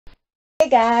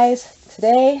guys,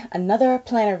 today another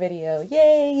planner video.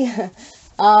 Yay!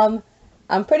 I'm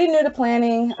pretty new to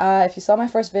planning. If you saw my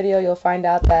first video, you'll find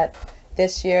out that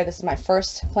this year this is my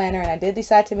first planner and I did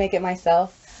decide to make it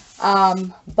myself.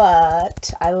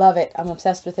 But I love it. I'm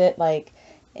obsessed with it. Like,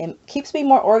 it keeps me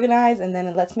more organized, and then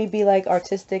it lets me be like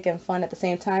artistic and fun at the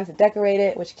same time to decorate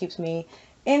it, which keeps me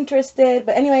interested.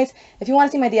 But anyways, if you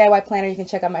want to see my DIY planner, you can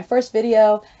check out my first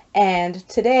video. And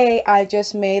today I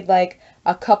just made like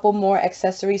a couple more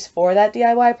accessories for that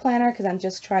DIY planner because I'm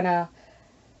just trying to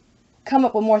come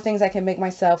up with more things I can make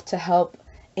myself to help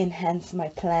enhance my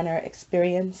planner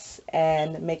experience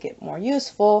and make it more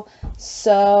useful.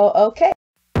 So, okay.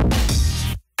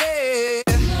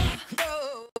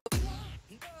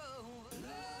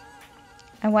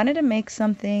 I wanted to make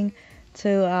something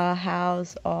to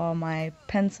house all my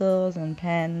pencils and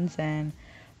pens and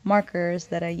markers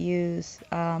that I use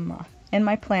in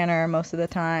my planner most of the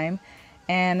time.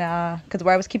 And because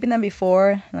where I was keeping them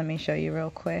before, let me show you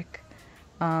real quick,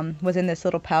 was in this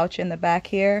little pouch in the back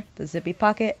here, the zippy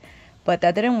pocket. But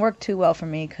that didn't work too well for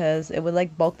me because it would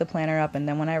like bulk the planner up, and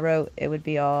then when I wrote it would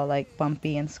be all like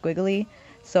bumpy and squiggly.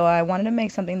 So I wanted to make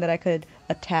something that I could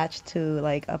attach to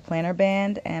like a planner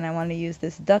band, and I wanted to use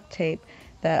this duct tape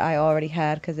that I already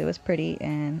had because it was pretty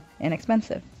and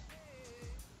inexpensive.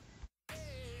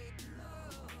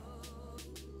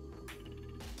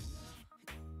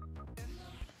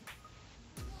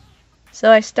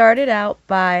 So I started out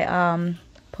by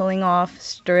pulling off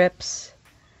strips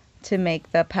to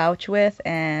make the pouch with,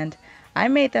 and I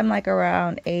made them like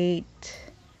around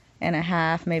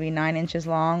 8.5, maybe 9 inches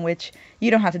long, which you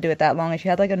don't have to do it that long. If you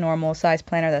had like a normal size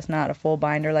planner that's not a full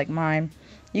binder like mine,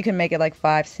 you can make it like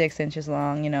 5-6 inches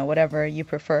long, you know, whatever you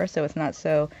prefer, so it's not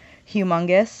so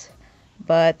humongous.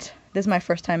 But this is my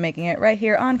first time making it right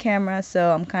here on camera,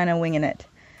 so I'm kind of winging it.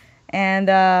 And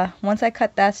once I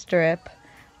cut that strip,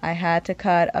 I had to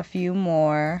cut a few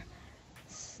more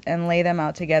and lay them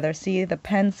out together. See, the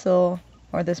pencil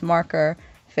or this marker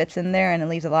fits in there and it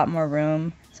leaves a lot more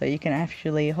room, so you can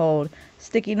actually hold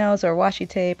sticky notes or washi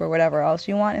tape or whatever else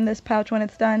you want in this pouch when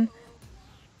it's done.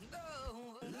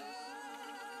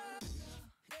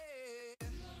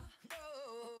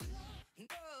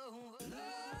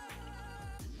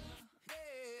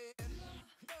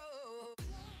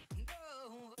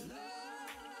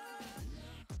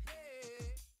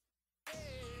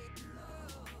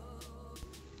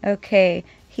 Okay,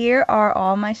 here are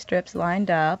all my strips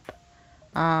lined up.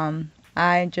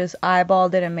 I just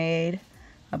eyeballed it and made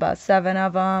about 7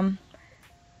 of them.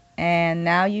 And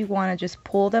now you want to just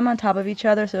pull them on top of each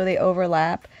other so they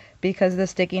overlap, because the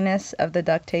stickiness of the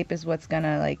duct tape is what's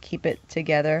gonna like keep it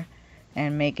together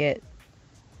and make it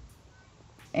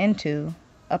into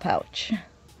a pouch.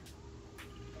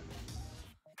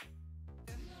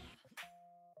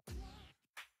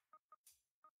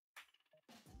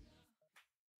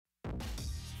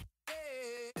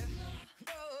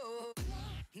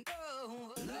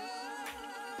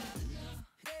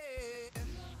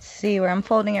 See, where I'm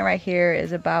folding it right here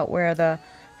is about where the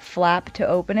flap to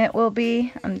open it will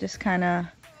be. I'm just kind of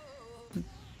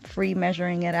free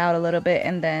measuring it out a little bit,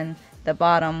 and then the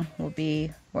bottom will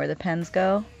be where the pens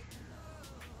go.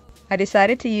 I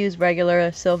decided to use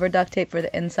regular silver duct tape for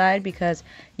the inside because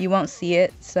you won't see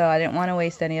it, so I didn't want to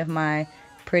waste any of my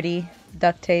pretty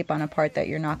duct tape on a part that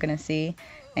you're not going to see.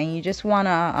 And you just want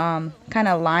to kind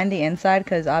of line the inside,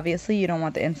 because obviously you don't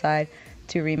want the inside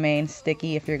to remain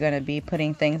sticky if you're going to be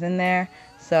putting things in there.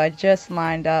 So I just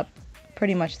lined up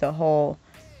pretty much the whole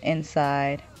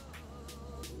inside.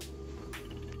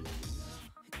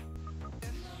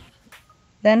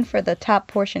 Then for the top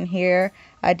portion here,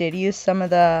 I did use some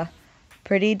of the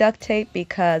pretty duct tape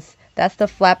because that's the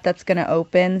flap that's going to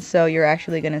open, so you're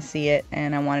actually going to see it,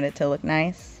 and I wanted it to look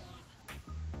nice.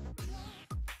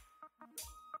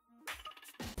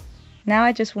 Now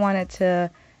I just wanted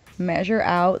to measure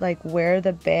out like where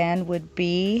the band would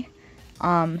be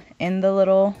in the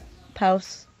little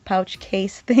pouch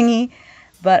case thingy,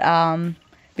 but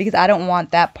because I don't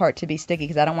want that part to be sticky,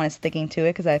 because I don't want it sticking to it,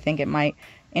 because I think it might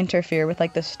interfere with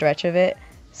like the stretch of it.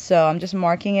 So I'm just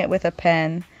marking it with a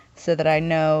pen so that I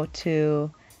know to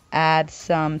add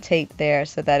some tape there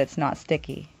so that it's not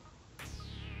sticky.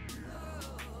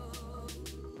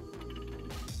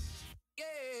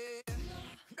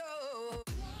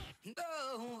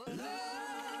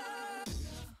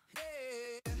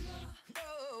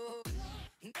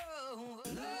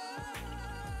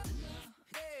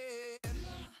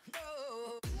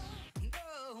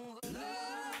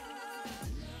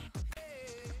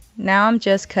 Now I'm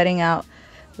just cutting out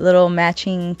little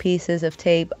matching pieces of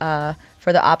tape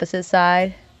for the opposite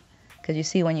side, because you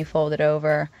see when you fold it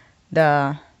over,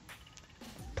 the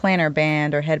planner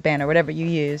band or headband or whatever you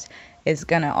use is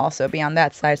gonna also be on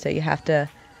that side, so you have to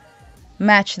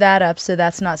match that up so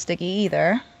that's not sticky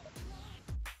either.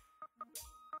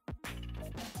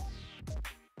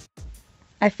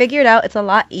 I figured out it's a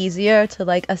lot easier to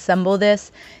like assemble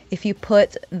this if you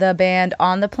put the band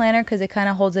on the planner, because it kind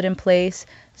of holds it in place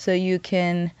so you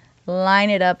can line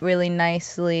it up really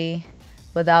nicely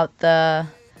without the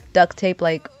duct tape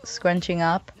like scrunching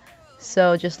up.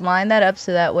 So just line that up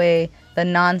so that way the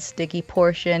non-sticky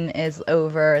portion is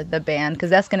over the band, because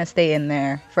that's going to stay in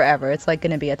there forever. It's like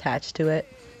going to be attached to it.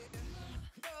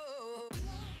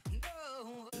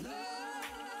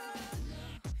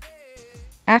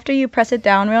 After you press it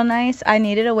down real nice, I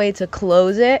needed a way to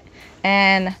close it,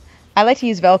 and I like to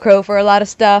use Velcro for a lot of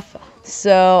stuff,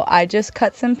 so I just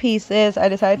cut some pieces. I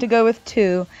decided to go with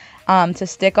 2 to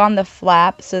stick on the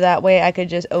flap, so that way I could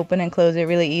just open and close it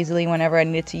really easily whenever I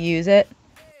needed to use it.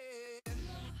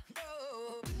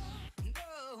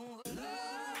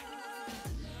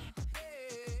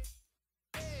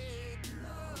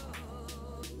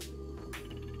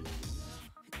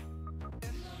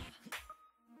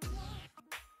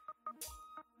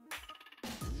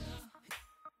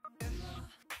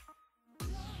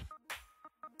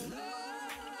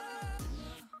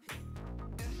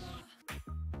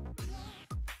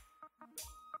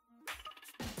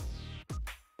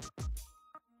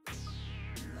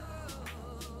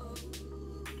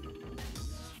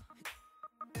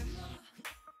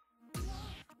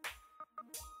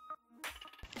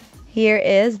 Here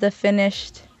is the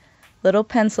finished little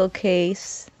pencil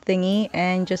case thingy,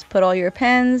 and just put all your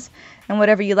pens and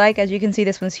whatever you like. As you can see,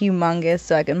 this one's humongous,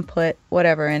 so I can put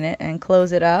whatever in it and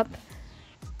close it up.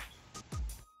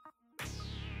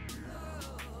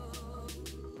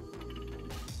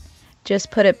 Just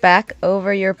put it back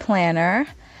over your planner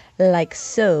like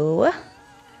so,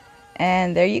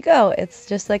 and there you go. It's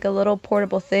just like a little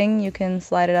portable thing. You can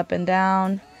slide it up and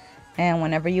down, and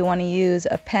whenever you want to use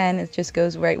a pen, it just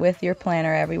goes right with your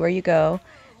planner everywhere you go,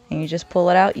 and you just pull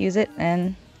it out, use it,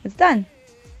 and it's done.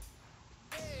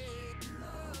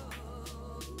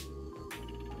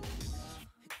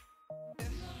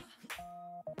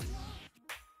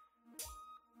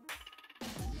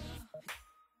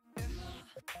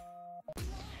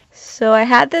 So I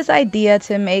had this idea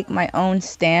to make my own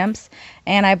stamps,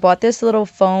 and I bought this little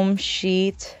foam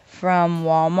sheet from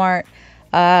Walmart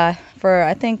for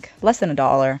I think less than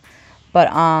 $1. But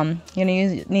you know,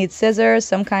 you need scissors,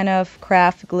 some kind of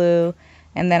craft glue,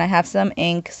 and then I have some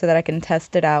ink so that I can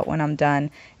test it out when I'm done.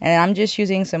 And I'm just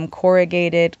using some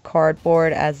corrugated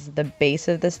cardboard as the base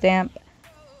of the stamp,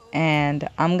 and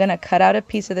I'm gonna cut out a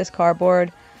piece of this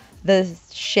cardboard the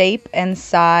shape and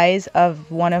size of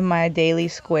one of my daily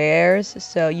squares,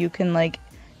 so you can like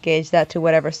gauge that to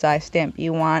whatever size stamp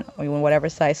you want, or whatever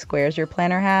size squares your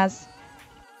planner has.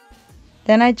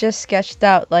 Then I just sketched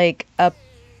out like a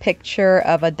picture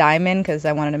of a diamond, because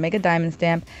I wanted to make a diamond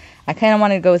stamp. I kind of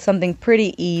wanted to go with something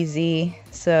pretty easy,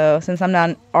 so since I'm not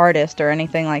an artist or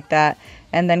anything like that,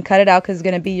 and then cut it out because it's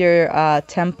going to be your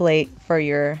template for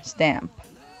your stamp.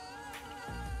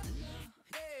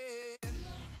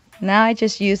 Now I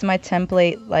just used my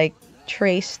template, like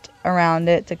traced around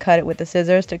it to cut it with the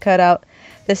scissors, to cut out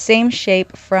the same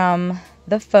shape from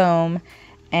the foam.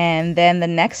 And then the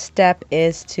next step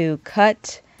is to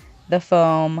cut the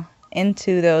foam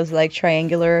into those like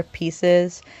triangular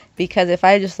pieces, because if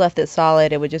I just left it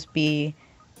solid, it would just be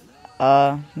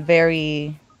a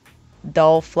very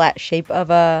dull flat shape of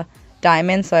a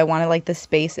diamond. So I wanted like the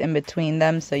space in between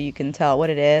them so you can tell what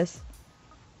it is.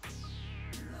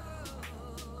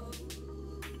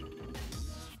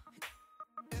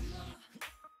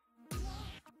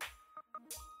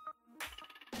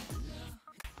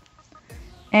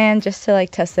 And just to like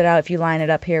test it out, if you line it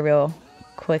up here real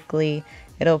quickly,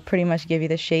 it'll pretty much give you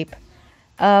the shape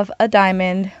of a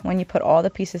diamond when you put all the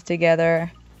pieces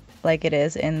together like it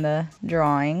is in the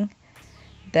drawing.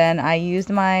 Then I used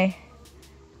my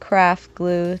craft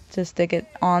glue to stick it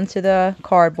onto the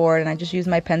cardboard, and I just used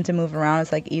my pen to move around.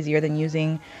 It's like easier than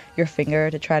using your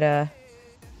finger to try to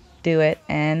do it.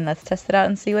 And let's test it out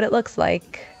and see what it looks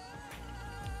like.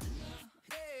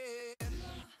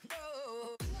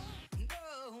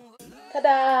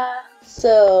 Ta-da!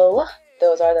 So,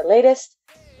 those are the latest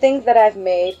things that I've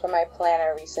made for my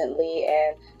planner recently,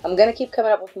 and I'm gonna keep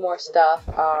coming up with more stuff.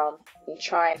 I'm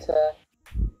trying to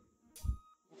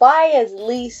buy as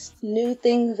least new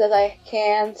things as I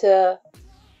can to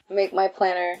make my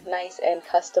planner nice and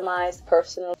customized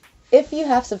personally. If you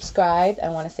have subscribed, I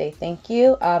want to say thank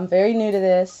you. I'm very new to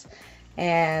this,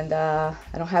 and I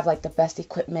don't have like the best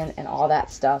equipment and all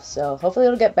that stuff, so hopefully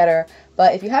it'll get better.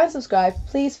 But if you haven't subscribed,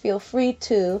 please feel free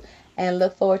to, and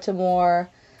look forward to more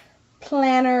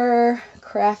planner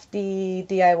crafty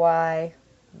DIY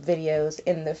videos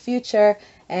in the future.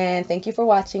 And thank you for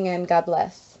watching, and God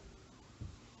bless.